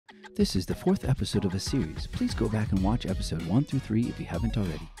This is the 4th episode of a series. Please go back and watch episode 1 through 3 if you haven't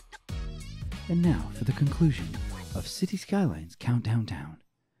already. And now for the conclusion of City Skylines Countdown Town.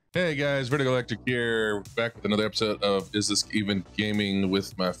 Hey guys, Vertigo Electric here, back with another episode of Is This Even Gaming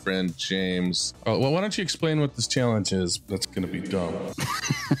with my friend James. Oh, well, why don't you explain what this challenge is? That's going to be dumb.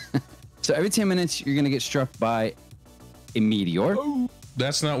 So every 10 minutes, you're going to get struck by a meteor. Oh,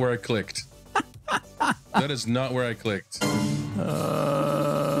 that's not where I clicked. That is not where I clicked.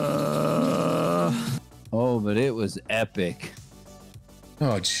 Oh, but it was epic.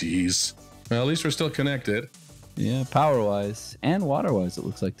 Oh, jeez. Well, at least we're still connected. Yeah, power-wise and water-wise, it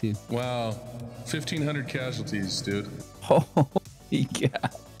looks like, too. Wow. 1,500 casualties, dude. Holy cow.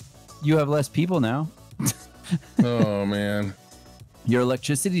 You have less people now. Oh, man. Your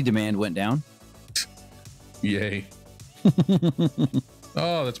electricity demand went down. Yay.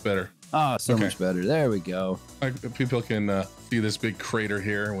 Oh, that's better. Oh, so much better. There we go. People can see this big crater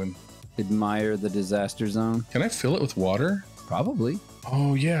here when... Admire the disaster zone. Can I fill it with water? Probably.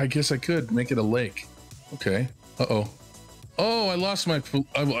 Oh, yeah, I guess I could make it a lake. Okay. Uh-oh. Oh, I lost my...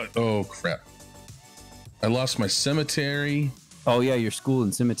 Oh, crap. I lost my cemetery. Oh, yeah, your school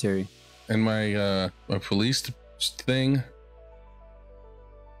and cemetery. And my police thing.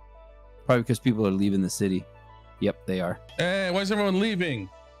 Probably because people are leaving the city. Yep, they are. Hey, why is everyone leaving?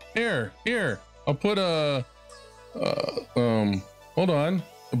 Here. I'll put a... hold on.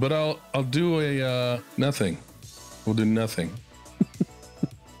 But I'll do a nothing. We'll do nothing.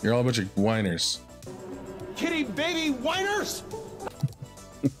 You're all a bunch of whiners. Kitty baby whiners.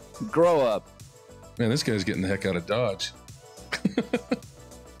 Grow up. Man, this guy's getting the heck out of Dodge.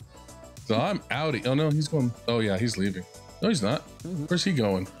 So I'm outie. Oh no, he's going. Oh yeah, he's leaving. No, he's not. Where's he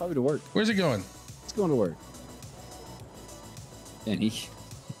going? Probably to work. Where's he going? He's going to work. And he's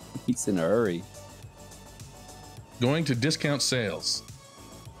in a hurry. Going to discount sales.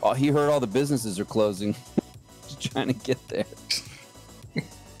 Oh, he heard all the businesses are closing. Just trying to get there.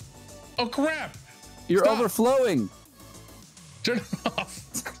 Oh crap! You're Stop. overflowing. Turn it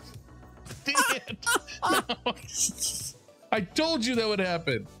off. Dang it! No. I told you that would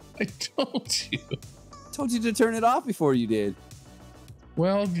happen. I told you. Told you to turn it off before you did.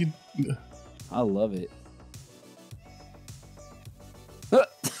 Well, you... I love it.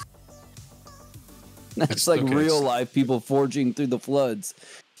 That's like okay. real life people forging through the floods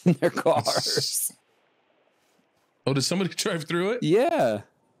in their cars. Oh, did somebody drive through it? Yeah.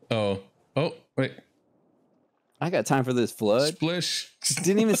 Oh, wait. I got time for this flood. Splish.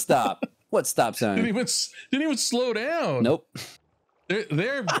 Didn't even stop. What stop sign? Didn't even slow down. Nope.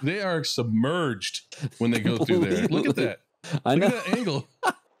 They are submerged when they go through there. Look at that. I know. Look at that angle.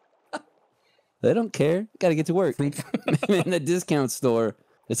 They don't care. Got to get to work. In the discount store.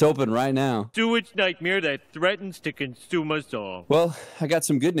 It's open right now. Sewage nightmare that threatens to consume us all. Well, I got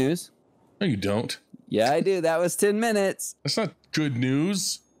some good news. No, you don't. Yeah, I do. That was 10 minutes. That's not good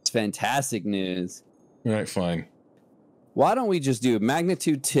news. It's fantastic news. All right, fine. Why don't we just do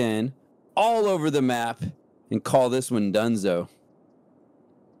magnitude 10 all over the map and call this one Dunzo?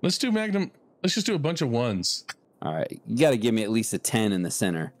 Let's do Magnum. Let's just do a bunch of ones. All right. You got to give me at least a 10 in the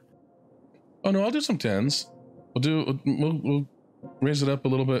center. Oh, no, I'll do some 10s. We'll raise it up a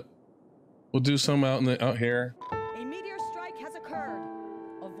little bit. We'll do some out here. A meteor strike has occurred.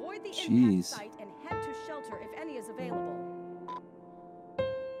 Avoid the impact Jeez. site and head to shelter if any is available.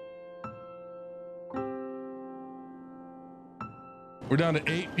 We're down to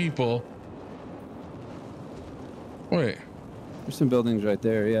 8 people. Wait, There's some buildings right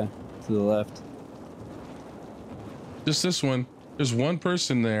there, yeah, to the left. just this one. There's one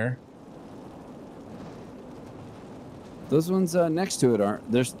person there. Those ones next to it aren't.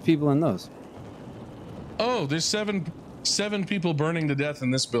 There's people in those. Oh, there's seven people burning to death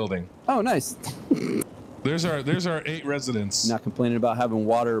in this building. Oh, nice. There's our 8 residents. Not complaining about having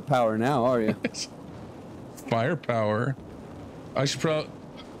water or power now, are you? Firepower. I should probably...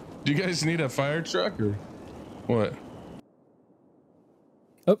 Do you guys need a fire truck or what?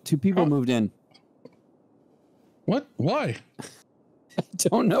 Oh, 2 people moved in. What? Why? I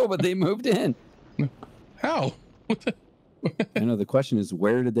don't know, but they moved in. How? What the... I know the question is,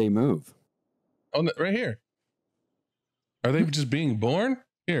 where did they move? Oh, right here. Are they just being born?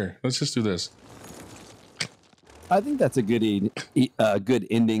 Here, let's just do this. I think that's a good good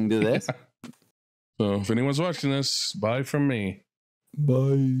ending to this. So if anyone's watching this, bye from me.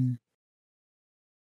 Bye.